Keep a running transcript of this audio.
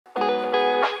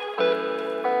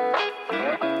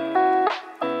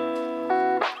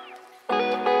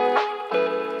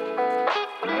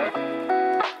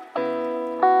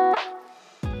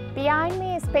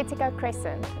Pettigo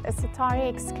Crescent, a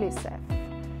Sitari exclusive.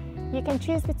 You can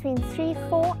choose between 3,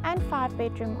 4 and 5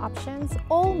 bedroom options,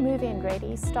 all move-in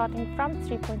ready, starting from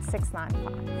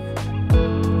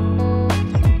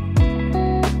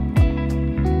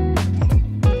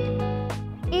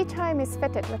 3.695. Each home is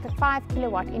fitted with a 5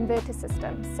 kilowatt inverter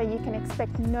system, so you can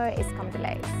expect no ESCOM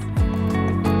delays.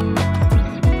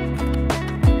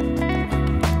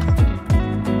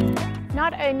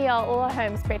 Not only are all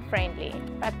homes pet friendly,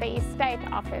 but the estate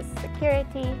offers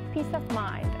security, peace of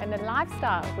mind, and a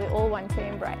lifestyle we all want to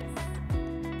embrace.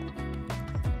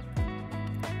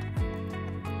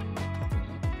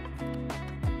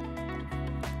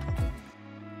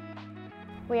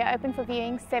 We are open for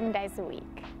viewing 7 days a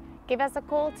week. Give us a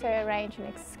call to arrange an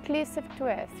exclusive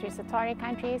tour through Sitari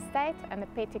Country Estate and the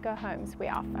Pettigo homes we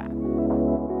offer.